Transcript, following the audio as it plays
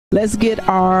Let's get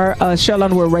our Sheryl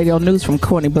Underwood Radio news from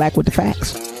Courtney Black with the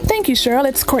facts. Thank you, Sheryl.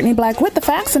 It's Courtney Black with the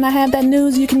facts, and I have that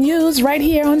news you can use right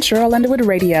here on Sheryl Underwood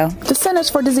Radio. The Centers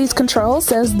for Disease Control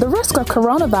says the risk of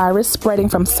coronavirus spreading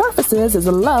from surfaces is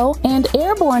low, and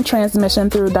airborne transmission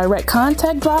through direct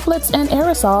contact droplets and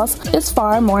aerosols is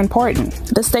far more important.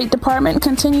 The State Department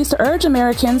continues to urge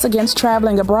Americans against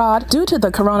traveling abroad due to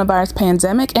the coronavirus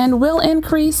pandemic and will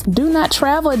increase do not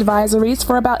travel advisories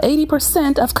for about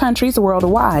 80% of countries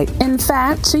worldwide. In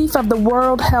fact, Chief of the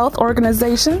World Health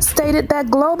Organization stated that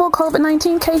global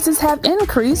COVID-19 cases have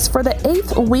increased for the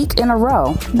 8th week in a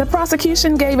row. The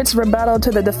prosecution gave its rebuttal to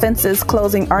the defense's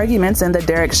closing arguments in the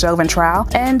Derek Chauvin trial,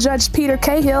 and Judge Peter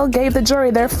Cahill gave the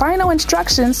jury their final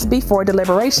instructions before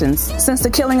deliberations. Since the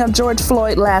killing of George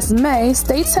Floyd last May,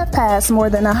 states have passed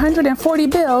more than 140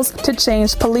 bills to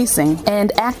change policing, and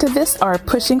activists are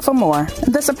pushing for more.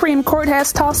 The Supreme Court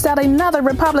has tossed out another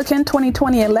Republican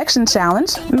 2020 election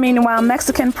challenge. Meanwhile,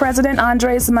 Mexican President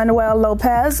Andres Manuel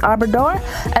Lopez Obrador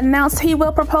announced he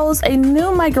will propose a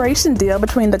new migration deal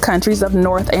between the countries of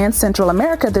North and Central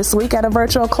America this week at a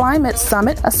virtual climate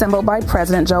summit assembled by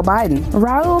President Joe Biden.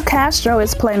 Raul Castro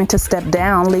is planning to step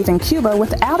down, leaving Cuba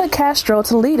without a Castro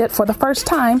to lead it for the first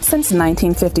time since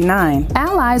 1959.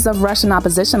 Allies of Russian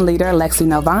opposition leader Alexei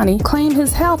Navalny claim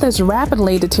his health is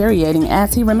rapidly deteriorating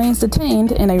as he remains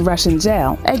detained in a Russian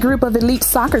jail. A group of elite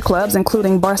soccer clubs,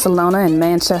 including Barcelona and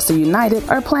Manchester United,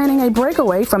 are planning a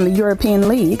breakaway from the European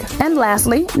League. And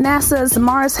lastly, NASA's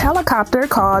Mars helicopter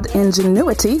called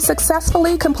Ingenuity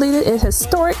successfully completed its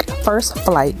historic first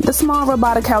flight. The small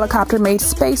robotic helicopter made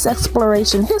space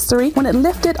exploration history when it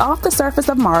lifted off the surface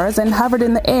of Mars and hovered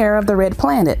in the air of the red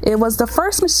planet. It was the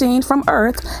first machine from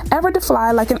Earth ever to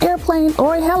fly like an airplane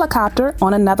or a helicopter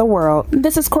on another world.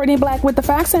 This is Courtney Black with the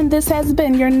facts, and this has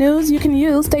been your news you can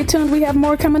use. Stay tuned, we have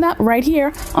more coming up right here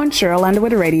on Sheryl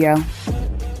Underwood Radio.